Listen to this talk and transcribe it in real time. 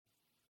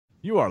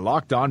You are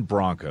Locked On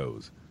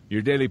Broncos,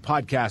 your daily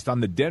podcast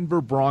on the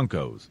Denver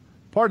Broncos,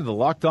 part of the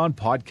Locked On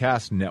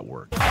Podcast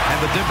Network.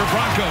 And the Denver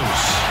Broncos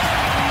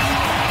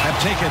have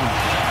taken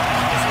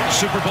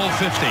Super Bowl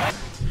 50.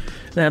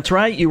 That's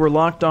right, you were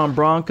Locked On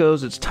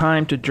Broncos. It's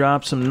time to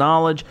drop some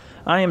knowledge.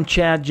 I am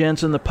Chad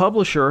Jensen, the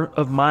publisher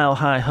of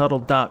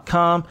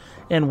MileHighHuddle.com,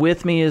 and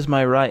with me is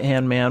my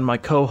right-hand man, my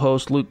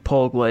co-host Luke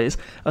Polglaze,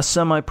 a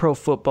semi-pro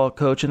football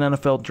coach and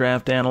NFL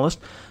draft analyst.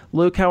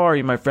 Luke, how are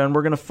you, my friend?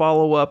 We're going to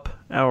follow up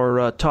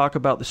our talk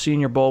about the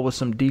Senior Bowl with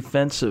some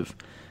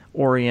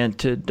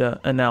defensive-oriented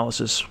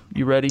analysis.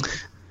 You ready?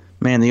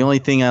 Man, the only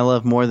thing I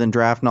love more than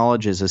draft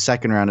knowledge is a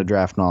second round of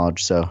draft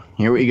knowledge, so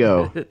here we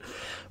go.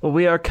 Well,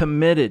 we are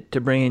committed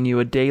to bringing you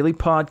a daily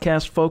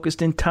podcast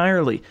focused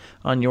entirely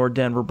on your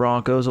Denver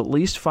Broncos, at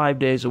least 5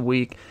 days a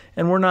week,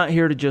 and we're not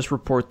here to just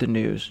report the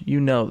news.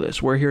 You know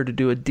this. We're here to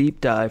do a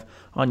deep dive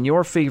on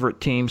your favorite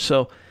team,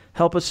 so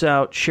help us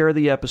out, share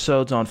the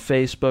episodes on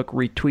Facebook,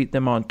 retweet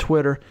them on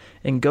Twitter,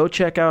 and go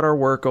check out our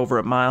work over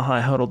at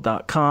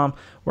MileHighHuddle.com,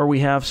 where we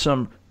have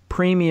some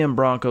premium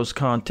Broncos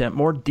content,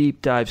 more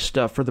deep dive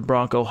stuff for the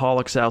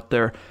Broncoholics out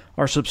there.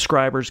 Our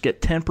subscribers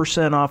get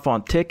 10% off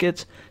on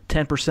tickets,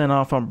 10%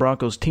 off on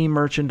Broncos team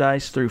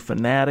merchandise through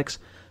Fanatics.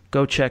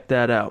 Go check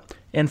that out.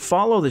 And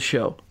follow the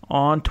show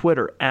on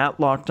Twitter at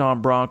Locked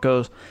On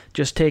Broncos.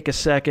 Just take a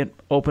second,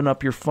 open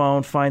up your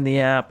phone, find the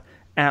app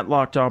at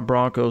Locked On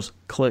Broncos,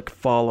 click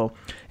follow.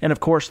 And of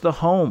course, the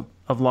home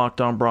of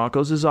Locked On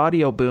Broncos is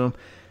Audio Boom.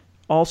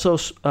 Also,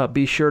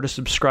 be sure to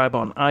subscribe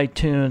on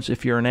iTunes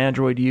if you're an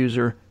Android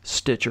user,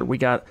 Stitcher. We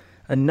got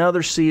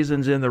another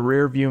season's in the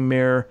rearview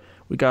mirror.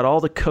 We got all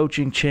the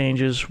coaching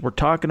changes. We're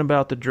talking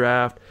about the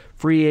draft.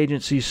 Free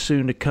agency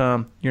soon to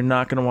come. You're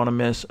not going to want to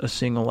miss a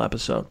single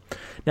episode.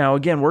 Now,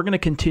 again, we're going to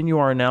continue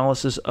our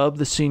analysis of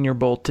the Senior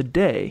Bowl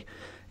today.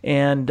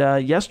 And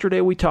yesterday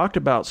we talked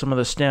about some of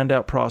the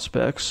standout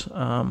prospects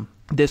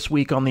this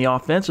week on the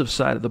offensive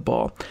side of the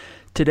ball.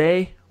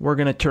 Today, we're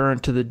going to turn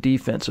to the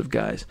defensive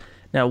guys.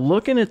 Now,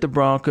 looking at the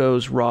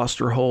Broncos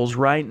roster holes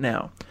right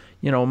now,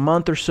 a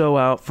month or so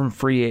out from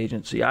free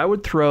agency, I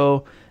would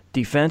throw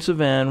defensive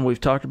end,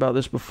 we've talked about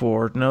this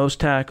before, nose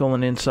tackle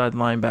and inside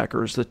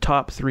linebacker is the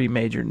top three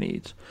major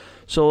needs.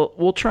 So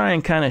we'll try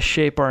and kind of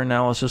shape our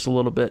analysis a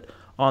little bit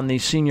on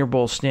these Senior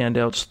Bowl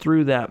standouts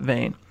through that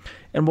vein.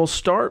 And we'll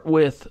start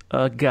with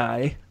a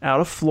guy out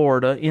of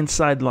Florida,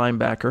 inside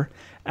linebacker,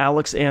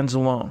 Alex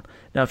Anzalone.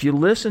 Now, if you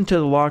listen to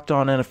the Locked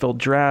On NFL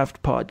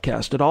Draft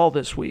podcast at all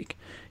this week,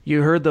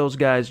 you heard those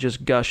guys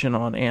just gushing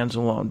on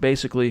Anzalone,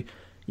 basically,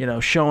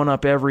 showing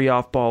up every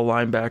off-ball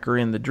linebacker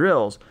in the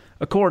drills.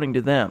 According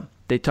to them,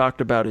 they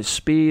talked about his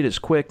speed, his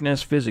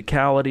quickness,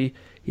 physicality.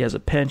 He has a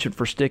penchant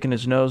for sticking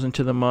his nose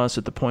into the muss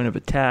at the point of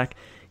attack.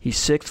 He's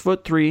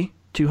 6'3",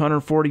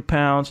 240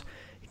 pounds.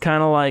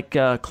 Kind of like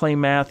Clay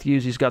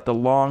Matthews, he's got the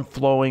long,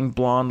 flowing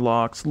blonde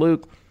locks.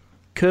 Luke,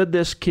 could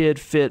this kid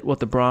fit what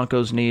the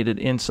Broncos needed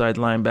inside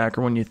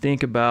linebacker when you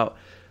think about,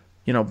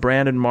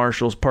 Brandon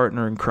Marshall's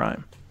partner in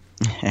crime?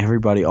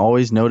 Everybody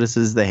always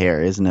notices the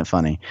hair, isn't it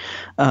funny?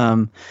 I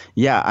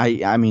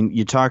mean,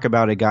 you talk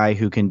about a guy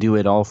who can do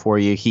it all for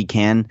you. He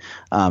can.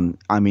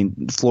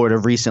 Florida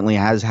recently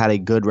has had a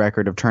good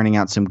record of turning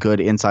out some good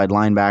inside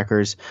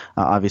linebackers.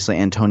 Obviously,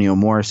 Antonio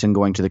Morrison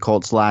going to the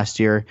Colts last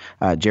year,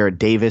 Jared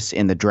Davis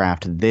in the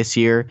draft this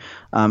year.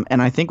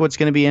 And I think what's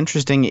going to be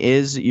interesting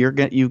is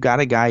you've got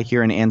a guy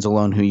here in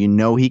Anzalone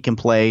who he can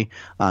play.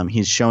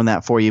 He's shown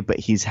that for you, but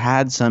he's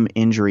had some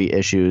injury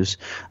issues.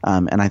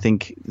 And I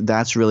think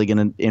that's really going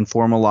to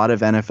inform a lot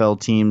of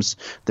NFL teams.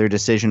 Their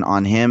decision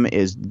on him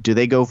is, do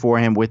they go for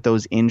him with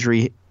those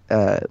injury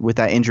with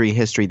that injury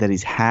history that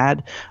he's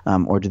had,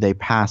 or do they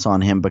pass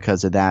on him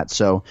because of that?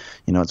 So,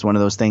 it's one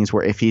of those things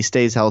where if he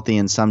stays healthy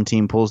and some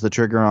team pulls the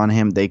trigger on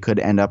him, they could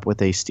end up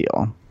with a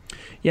steal.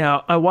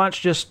 Yeah, I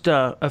watched just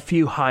a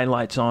few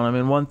highlights on him,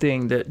 and one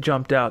thing that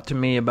jumped out to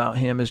me about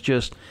him is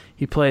just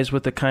he plays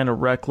with a kind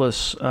of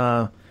reckless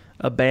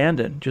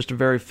abandon, just a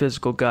very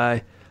physical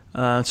guy.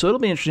 So it'll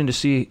be interesting to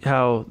see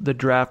how the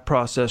draft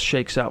process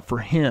shakes out for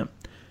him.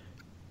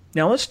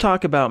 Now let's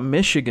talk about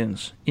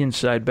Michigan's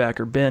inside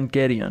backer, Ben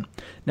Gedeon.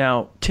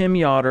 Now, Tim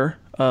Yoder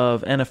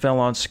of NFL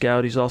on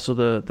Scout, he's also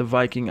the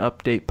Viking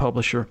Update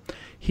publisher,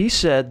 he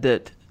said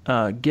that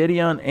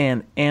Gedeon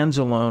and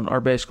Anzalone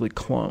are basically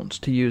clones,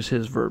 to use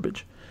his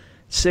verbiage.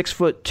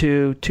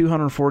 6'2",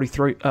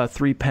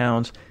 243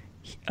 pounds.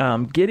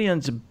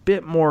 Gedeon's a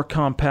bit more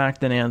compact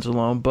than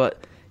Anzalone,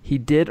 but he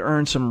did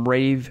earn some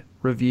rave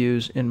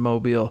reviews in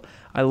Mobile.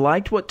 I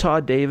liked what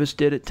Todd Davis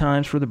did at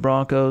times for the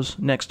Broncos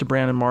next to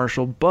Brandon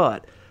Marshall,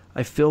 but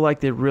I feel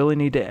like they really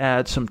need to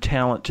add some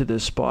talent to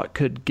this spot.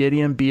 Could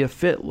Gedeon be a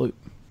fit, Luke?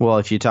 Well,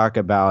 if you talk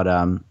about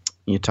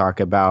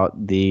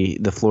the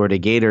Florida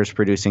Gators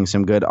producing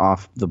some good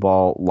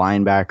off-the-ball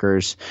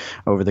linebackers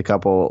over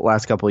the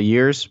last couple of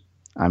years,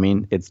 I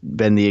mean, it's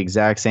been the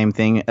exact same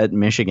thing at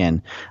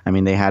Michigan. I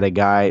mean, they had a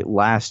guy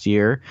last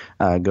year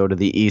go to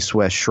the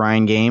East-West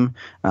Shrine game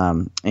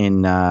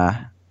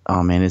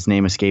his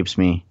name escapes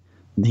me.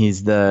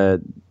 He's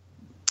the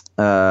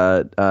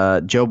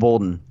Joe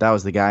Bolden, that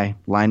was the guy,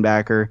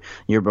 linebacker.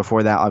 Year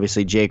before that,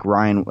 obviously Jake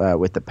Ryan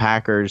with the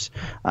Packers.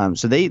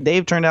 So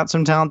they've turned out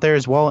some talent there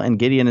as well. And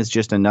Gideon is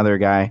just another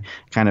guy,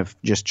 kind of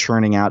just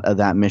churning out of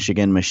that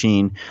Michigan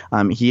machine.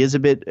 He is a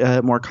bit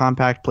more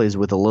compact, plays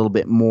with a little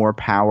bit more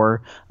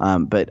power,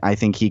 but I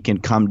think he can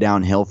come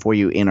downhill for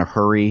you in a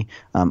hurry.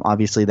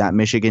 Obviously, that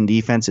Michigan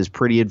defense is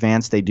pretty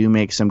advanced. They do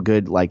make some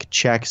good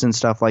checks and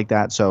stuff like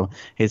that. So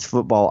his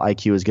football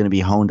IQ is going to be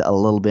honed a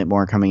little bit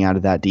more coming out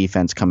of that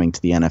defense coming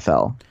to the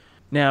NFL.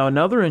 Now,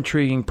 another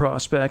intriguing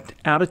prospect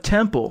out of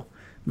Temple,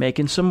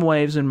 making some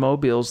waves in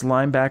Mobile's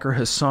linebacker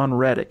Hassan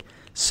Reddick,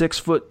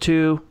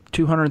 6'2",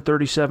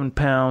 237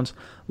 pounds.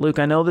 Luke,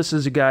 I know this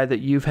is a guy that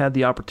you've had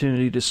the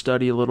opportunity to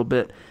study a little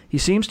bit. He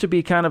seems to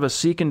be kind of a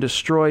seek and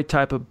destroy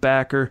type of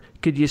backer.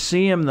 Could you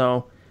see him,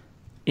 though,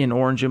 in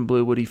orange and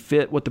blue? Would he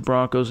fit what the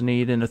Broncos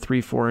need in a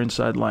 3-4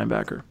 inside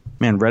linebacker?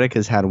 Man, Reddick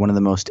has had one of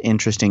the most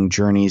interesting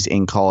journeys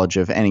in college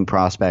of any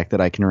prospect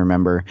that I can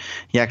remember.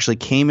 He actually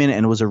came in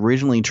and was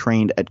originally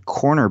trained at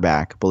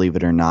cornerback, believe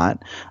it or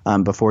not,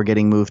 before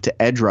getting moved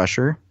to edge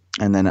rusher,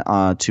 and then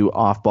to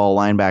off-ball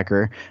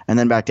linebacker, and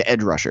then back to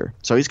edge rusher.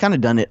 So he's kind of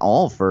done it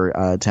all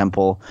for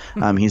Temple.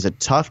 He's a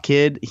tough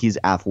kid. He's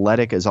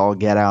athletic as all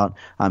get out.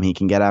 He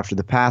can get after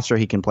the passer.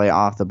 He can play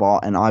off the ball.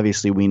 And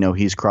obviously we know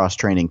he's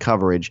cross-training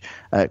coverage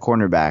at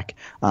cornerback.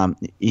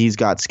 He's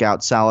got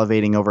scouts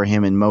salivating over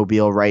him in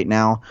Mobile right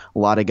now. A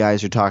lot of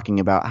guys are talking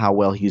about how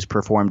well he's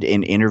performed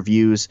in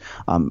interviews.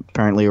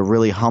 Apparently a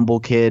really humble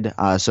kid.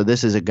 So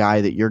this is a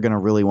guy that you're going to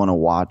really want to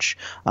watch.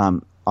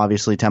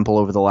 Obviously, Temple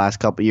over the last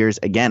couple of years,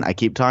 again, I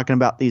keep talking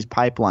about these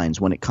pipelines.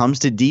 When it comes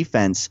to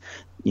defense,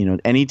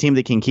 any team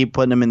that can keep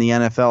putting them in the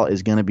NFL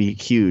is going to be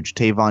huge.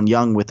 Tavon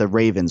Young with the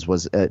Ravens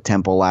was at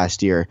Temple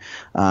last year.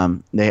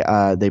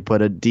 They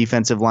put a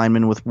defensive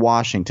lineman with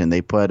Washington.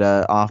 They put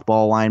a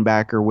off-ball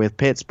linebacker with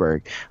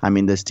Pittsburgh. I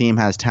mean, this team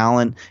has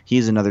talent.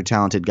 He's another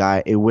talented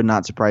guy. It would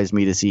not surprise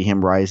me to see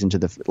him rise into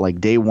the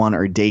day 1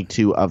 or day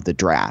 2 of the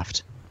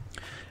draft.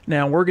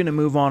 Now, we're going to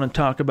move on and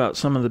talk about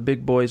some of the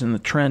big boys in the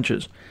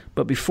trenches.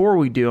 But before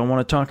we do, I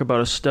want to talk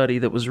about a study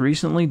that was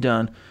recently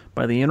done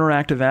by the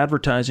Interactive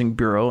Advertising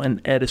Bureau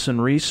and Edison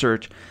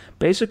Research,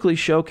 basically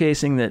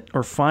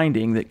showcasing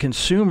finding that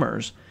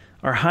consumers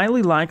are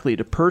highly likely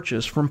to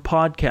purchase from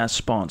podcast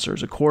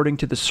sponsors. According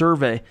to the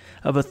survey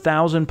of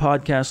 1,000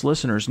 podcast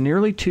listeners,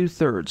 nearly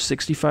 2/3,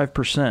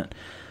 65%,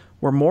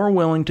 were more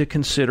willing to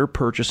consider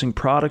purchasing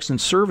products and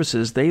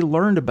services they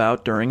learned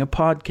about during a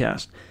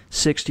podcast.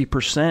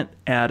 60%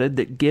 added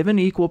that given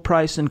equal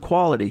price and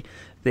quality,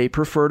 they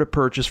prefer to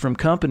purchase from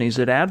companies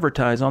that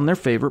advertise on their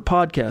favorite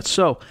podcasts.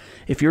 So,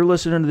 if you're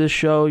listening to this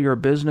show, you're a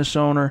business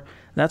owner,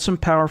 that's some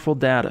powerful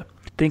data.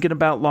 Thinking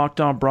about Locked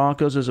On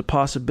Broncos as a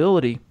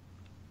possibility,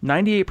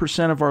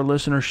 98% of our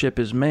listenership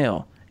is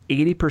male,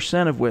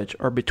 80% of which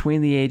are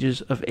between the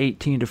ages of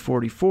 18 to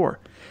 44.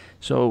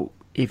 So,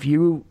 if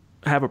you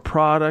have a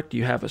product,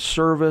 you have a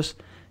service,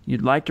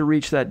 you'd like to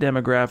reach that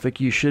demographic,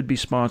 you should be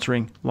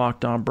sponsoring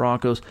Locked On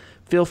Broncos.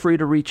 Feel free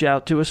to reach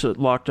out to us at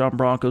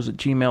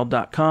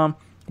lockedonbroncos@gmail.com.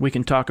 We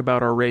can talk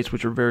about our rates,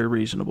 which are very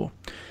reasonable.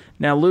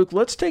 Now, Luke,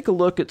 let's take a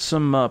look at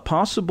some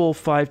possible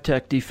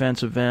 5-tech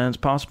defensive ends,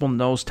 possible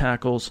nose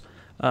tackles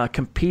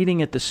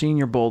competing at the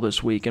Senior Bowl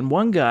this week. And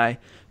one guy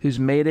who's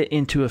made it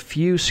into a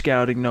few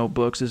scouting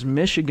notebooks is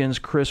Michigan's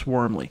Chris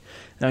Wormley.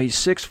 Now, he's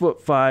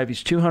 6'5",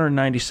 he's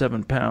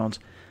 297 pounds,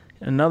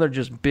 another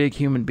just big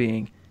human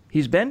being.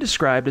 He's been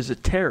described as a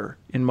terror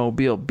in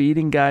Mobile,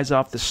 beating guys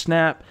off the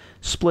snap,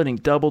 splitting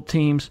double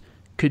teams.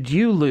 Could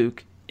you,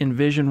 Luke,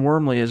 envision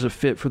Wormley as a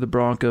fit for the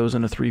Broncos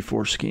in a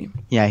 3-4 scheme?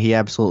 Yeah, he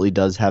absolutely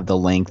does have the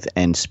length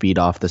and speed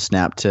off the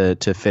snap to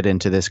fit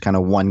into this kind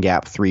of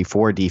one-gap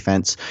 3-4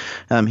 defense.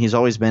 He's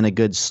always been a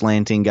good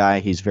slanting guy.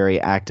 He's very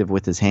active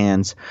with his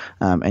hands.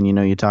 And,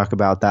 you talk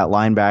about that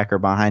linebacker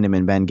behind him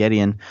in Ben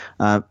Gideon,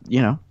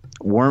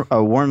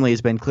 Wormley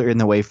has been clearing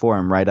the way for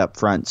him right up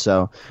front.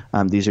 So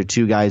these are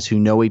two guys who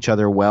know each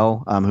other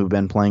well, who've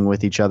been playing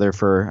with each other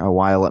for a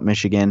while at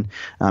Michigan.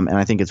 And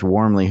I think it's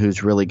Wormley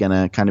who's really going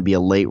to kind of be a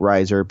late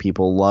riser.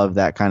 People love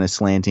that kind of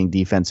slanting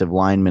defensive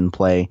lineman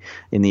play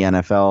in the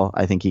NFL.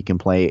 I think he can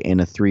play in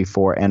a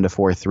 3-4 and a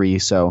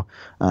 4-3. So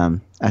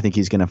I think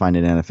he's going to find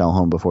an NFL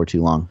home before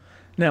too long.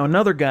 Now,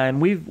 another guy, and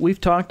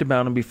we've talked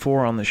about him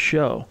before on the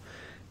show,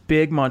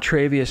 big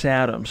Montravius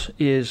Adams,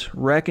 is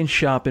wrecking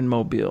shop in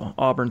Mobile.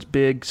 Auburn's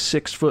big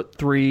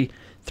 6'3",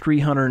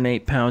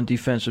 308-pound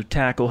defensive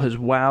tackle has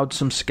wowed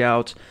some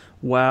scouts,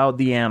 wowed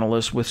the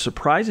analysts with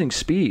surprising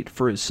speed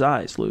for his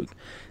size, Luke.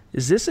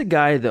 Is this a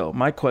guy, though,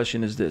 my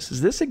question is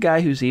this a guy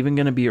who's even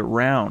going to be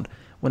around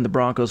when the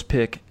Broncos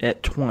pick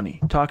at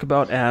 20? Talk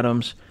about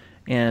Adams,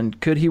 and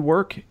could he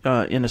work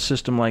in a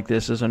system like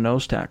this as a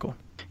nose tackle?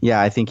 Yeah,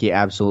 I think he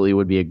absolutely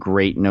would be a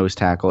great nose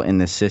tackle in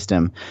this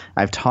system.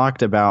 I've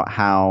talked about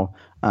how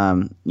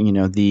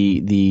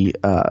the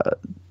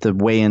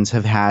weigh-ins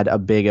have had a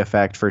big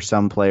effect for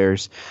some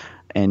players,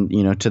 and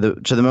to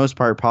the most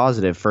part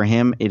positive. For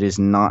him, it has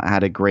not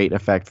had a great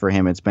effect for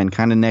him. It's been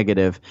kind of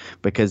negative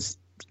because,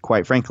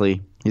 quite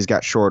frankly, He's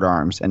got short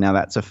arms, and now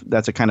that's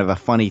a kind of a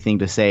funny thing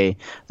to say,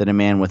 that a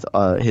man with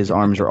his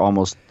arms are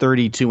almost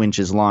 32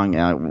 inches long.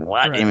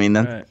 What? Right, I mean,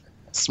 that's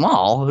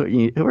small.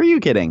 Who are you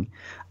kidding?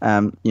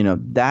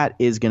 That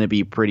is going to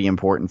be pretty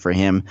important for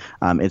him.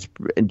 It's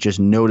just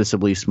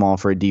noticeably small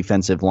for a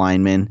defensive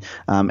lineman,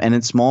 and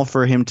it's small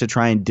for him to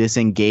try and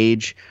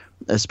disengage,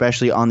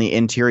 especially on the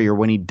interior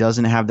when he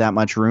doesn't have that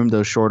much room.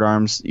 Those short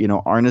arms,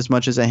 aren't as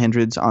much as a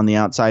hindrance on the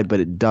outside, but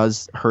it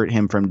does hurt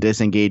him from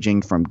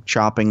disengaging, from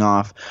chopping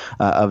off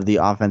of the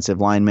offensive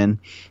lineman.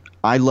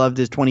 I loved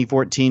his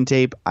 2014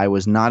 tape. I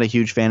was not a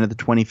huge fan of the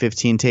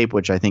 2015 tape,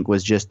 which I think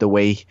was just the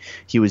way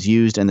he was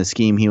used and the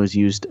scheme he was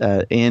used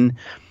in.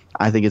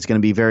 I think it's going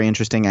to be very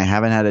interesting. I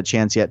haven't had a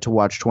chance yet to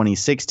watch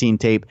 2016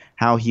 tape,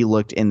 how he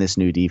looked in this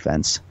new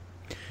defense.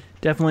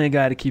 Definitely a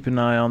guy to keep an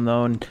eye on,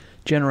 though, and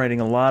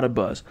generating a lot of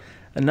buzz.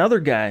 Another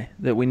guy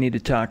that we need to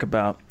talk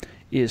about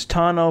is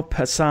Tano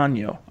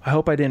Passanio. I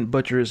hope I didn't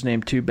butcher his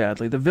name too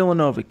badly. The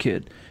Villanova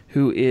kid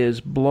who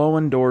is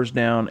blowing doors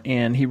down,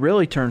 and he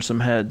really turned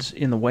some heads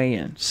in the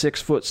weigh-in.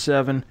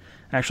 6'7",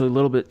 actually a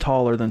little bit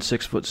taller than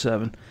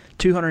 6'7",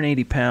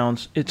 280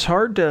 pounds. It's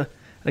hard to,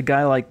 a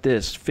guy like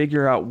this,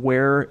 figure out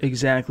where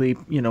exactly,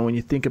 when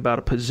you think about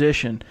a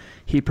position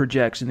he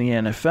projects in the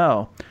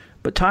NFL.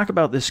 But talk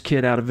about this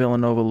kid out of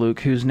Villanova, Luke,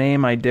 whose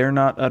name I dare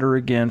not utter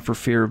again for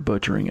fear of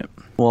butchering it.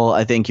 Well,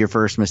 I think your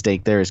first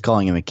mistake there is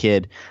calling him a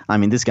kid. I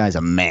mean, this guy's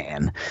a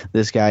man.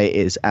 This guy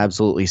is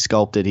absolutely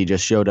sculpted. He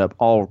just showed up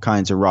all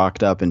kinds of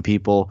rocked up, and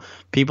people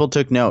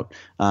took note.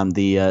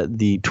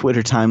 The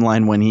Twitter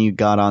timeline when he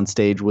got on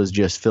stage was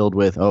just filled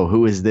with, oh,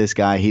 who is this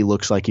guy? He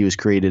looks like he was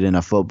created in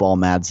a football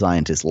mad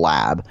scientist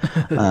lab.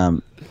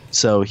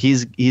 So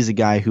he's a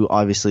guy who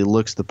obviously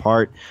looks the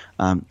part.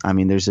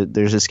 There's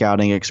a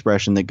scouting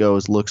expression that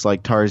goes, looks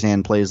like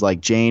Tarzan, plays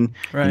like Jane.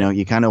 Right.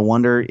 You kind of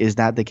wonder, is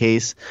that the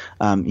case?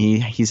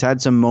 He's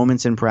had some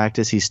moments in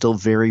practice. He's still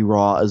very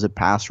raw as a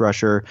pass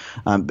rusher,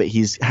 but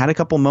he's had a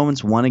couple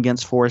moments, one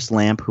against Forrest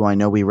Lamp, who I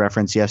know we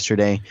referenced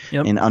yesterday,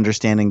 in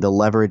understanding the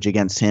leverage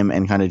against him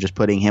and kind of just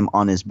putting him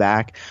on his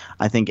back.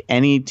 I think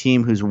any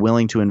team who's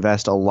willing to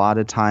invest a lot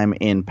of time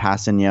in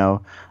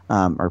Passanio,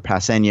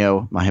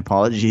 my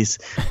apologies,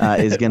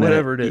 is going to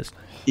whatever it is.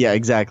 Yeah,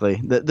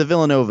 exactly. The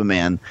Villanova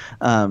man,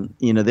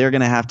 they're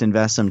going to have to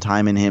invest some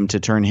time in him to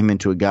turn him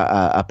into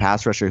a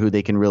pass rusher who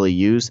they can really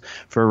use.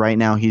 For right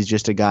now, he's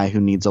just a guy who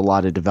needs a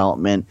lot of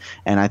development,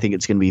 and I think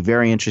it's going to be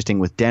very interesting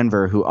with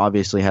Denver, who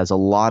obviously has a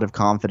lot of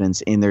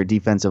confidence in their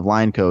defensive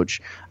line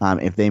coach,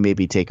 if they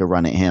maybe take a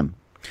run at him.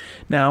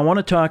 Now, I want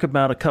to talk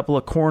about a couple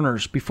of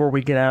corners before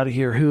we get out of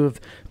here who have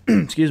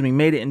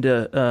made it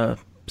into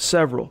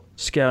several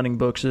scouting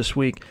books this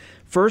week.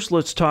 First,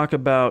 let's talk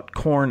about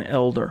Corn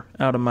Elder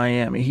out of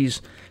Miami. He's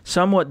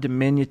somewhat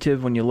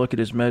diminutive when you look at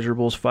his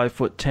measurables,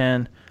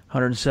 5'10",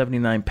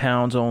 179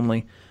 pounds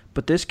only.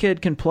 But this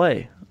kid can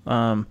play.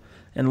 And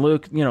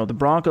Luke, the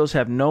Broncos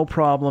have no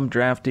problem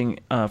drafting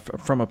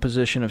from a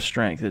position of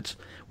strength.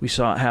 We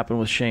saw it happen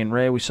with Shane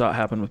Ray. We saw it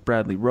happen with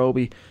Bradley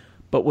Roby.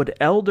 But would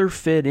Elder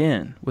fit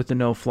in with the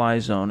no-fly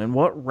zone? And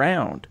what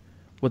round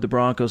would the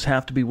Broncos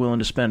have to be willing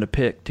to spend a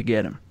pick to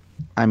get him?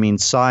 I mean,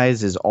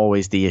 size is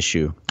always the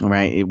issue,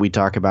 right? We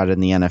talk about it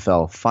in the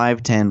NFL,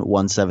 5'10",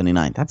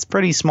 179. That's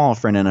pretty small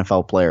for an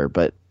NFL player,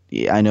 but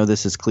I know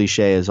this is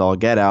cliche as all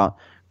get out.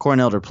 Corn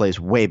Elder plays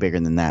way bigger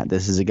than that.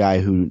 This is a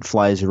guy who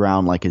flies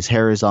around like his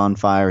hair is on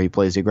fire. He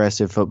plays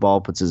aggressive football,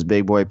 puts his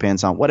big boy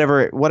pants on,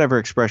 whatever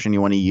expression you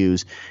want to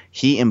use.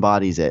 He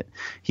embodies it.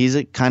 He's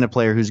a kind of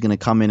player who's going to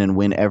come in and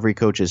win every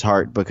coach's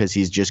heart because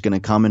he's just going to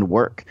come and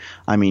work.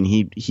 I mean,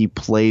 he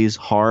plays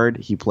hard,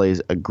 he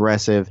plays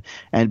aggressive,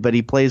 but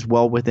he plays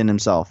well within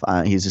himself.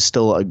 He's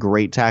still a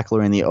great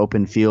tackler in the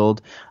open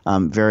field,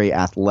 very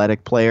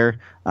athletic player.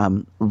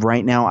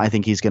 Right now, I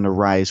think he's going to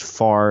rise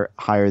far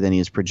higher than he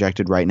is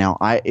projected right now.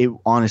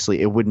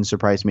 Honestly, it wouldn't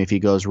surprise me if he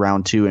goes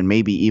round 2 and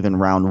maybe even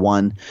round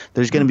 1.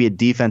 There's going to be a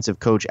defensive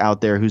coach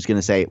out there who's going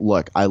to say,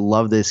 look, I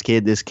love this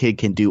kid. This kid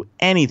can do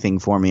anything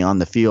for me on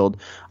the field.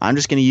 I'm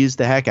just going to use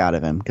the heck out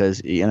of him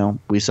because,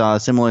 we saw a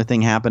similar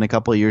thing happen a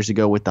couple of years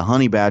ago with the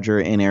Honey Badger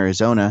in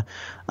Arizona.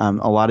 A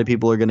lot of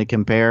people are going to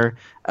compare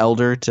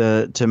Elder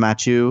to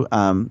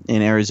Machu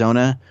in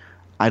Arizona.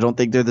 I don't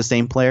think they're the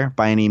same player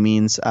by any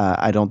means.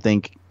 I don't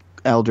think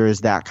Elder is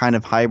that kind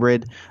of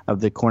hybrid of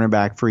the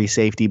cornerback free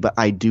safety, but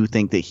I do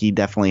think that he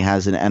definitely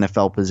has an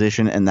NFL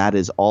position, and that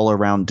is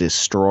all-around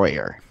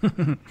destroyer.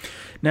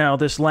 Now,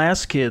 this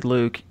last kid,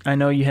 Luke, I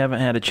know you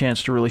haven't had a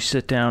chance to really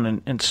sit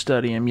down and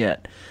study him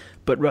yet,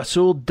 but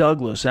Rasul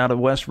Douglas out of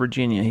West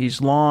Virginia, he's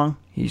long,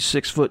 he's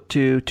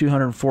 6'2",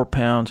 204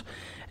 pounds,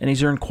 and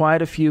he's earned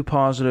quite a few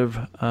positive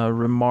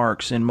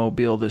remarks in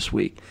Mobile this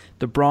week.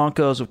 The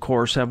Broncos, of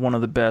course, have one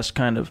of the best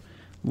kind of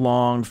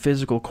long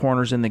physical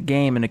corners in the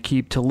game in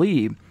Aqib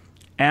Talib.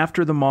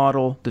 After the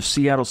model the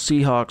Seattle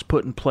Seahawks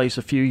put in place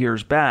a few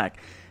years back,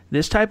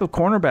 this type of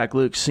cornerback,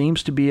 Luke,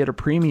 seems to be at a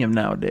premium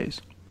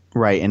nowadays.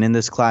 Right, and in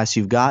this class,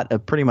 you've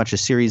got pretty much a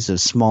series of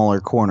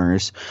smaller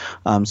corners.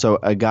 So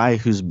a guy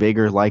who's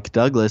bigger like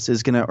Douglas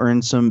is going to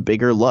earn some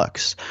bigger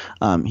looks.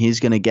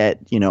 He's going to get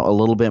a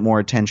little bit more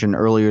attention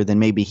earlier than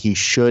maybe he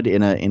should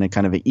in a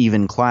kind of an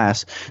even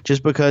class,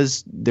 just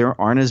because there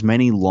aren't as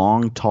many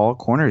long, tall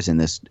corners in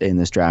this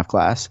draft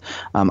class.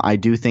 I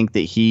do think that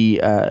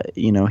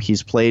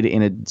he's played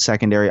in a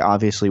secondary,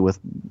 obviously with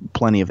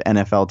plenty of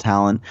NFL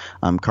talent.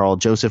 Carl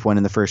Joseph went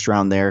in the first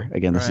round there.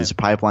 Again, this is a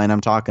pipeline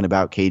I'm talking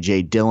about.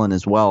 KJ Dillon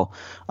as well.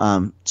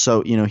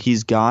 So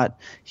he's got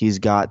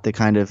the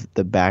kind of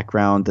the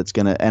background that's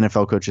gonna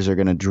NFL coaches are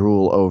gonna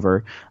drool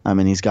over.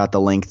 And he's got the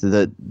length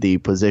that the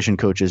position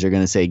coaches are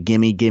gonna say,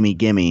 gimme, gimme,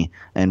 gimme,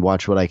 and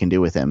watch what I can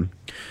do with him.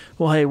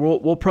 Well, hey,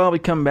 we'll probably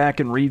come back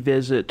and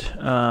revisit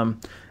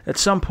at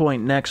some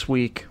point next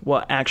week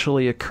what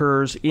actually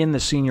occurs in the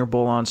Senior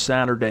Bowl on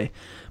Saturday.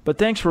 But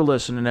thanks for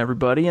listening,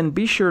 everybody, and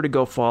be sure to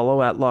go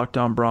follow at Locked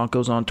On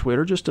Broncos on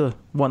Twitter. Just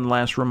one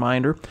last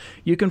reminder,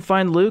 you can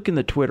find Luke in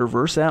the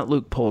Twitterverse at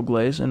Luke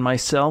Polglaze and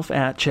myself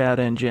at Chad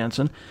N.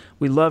 Jensen.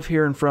 We love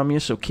hearing from you,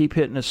 so keep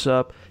hitting us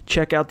up.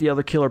 Check out the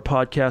other killer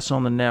podcasts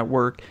on the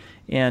network,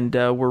 and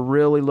we're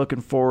really looking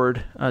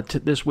forward to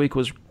this week.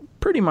 Was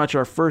pretty much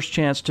our first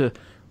chance to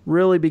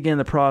really begin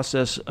the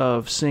process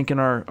of sinking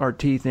our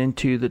teeth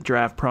into the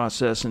draft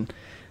process, and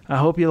I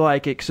hope you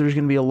like it, because there's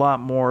going to be a lot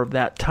more of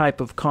that type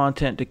of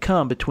content to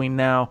come between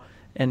now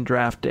and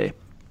draft day.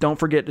 Don't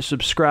forget to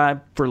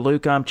subscribe. For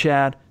Luke, I'm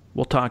Chad.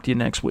 We'll talk to you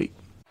next week.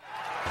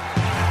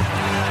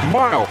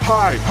 Mile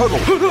High Huddle.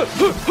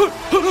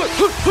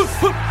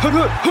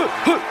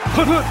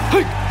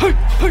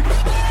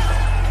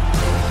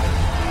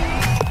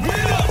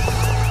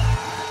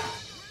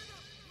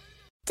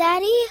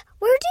 Daddy,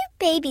 where do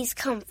babies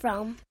come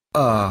from?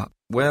 Honey?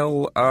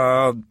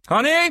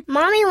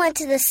 Mommy went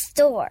to the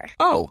store.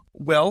 Oh,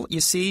 well,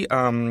 you see,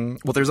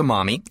 there's a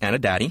mommy and a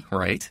daddy,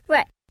 right?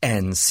 Right.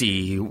 And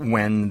see,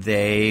 when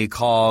they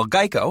call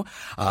Geico,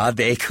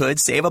 they could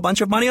save a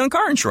bunch of money on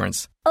car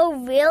insurance.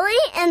 Oh,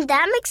 really? And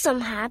that makes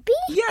them happy?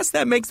 Yes,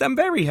 that makes them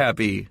very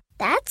happy.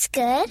 That's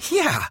good.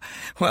 Yeah.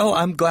 Well,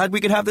 I'm glad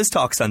we could have this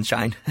talk,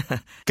 Sunshine.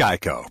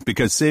 Geico,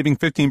 because saving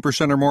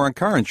 15% or more on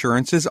car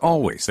insurance is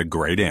always a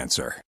great answer.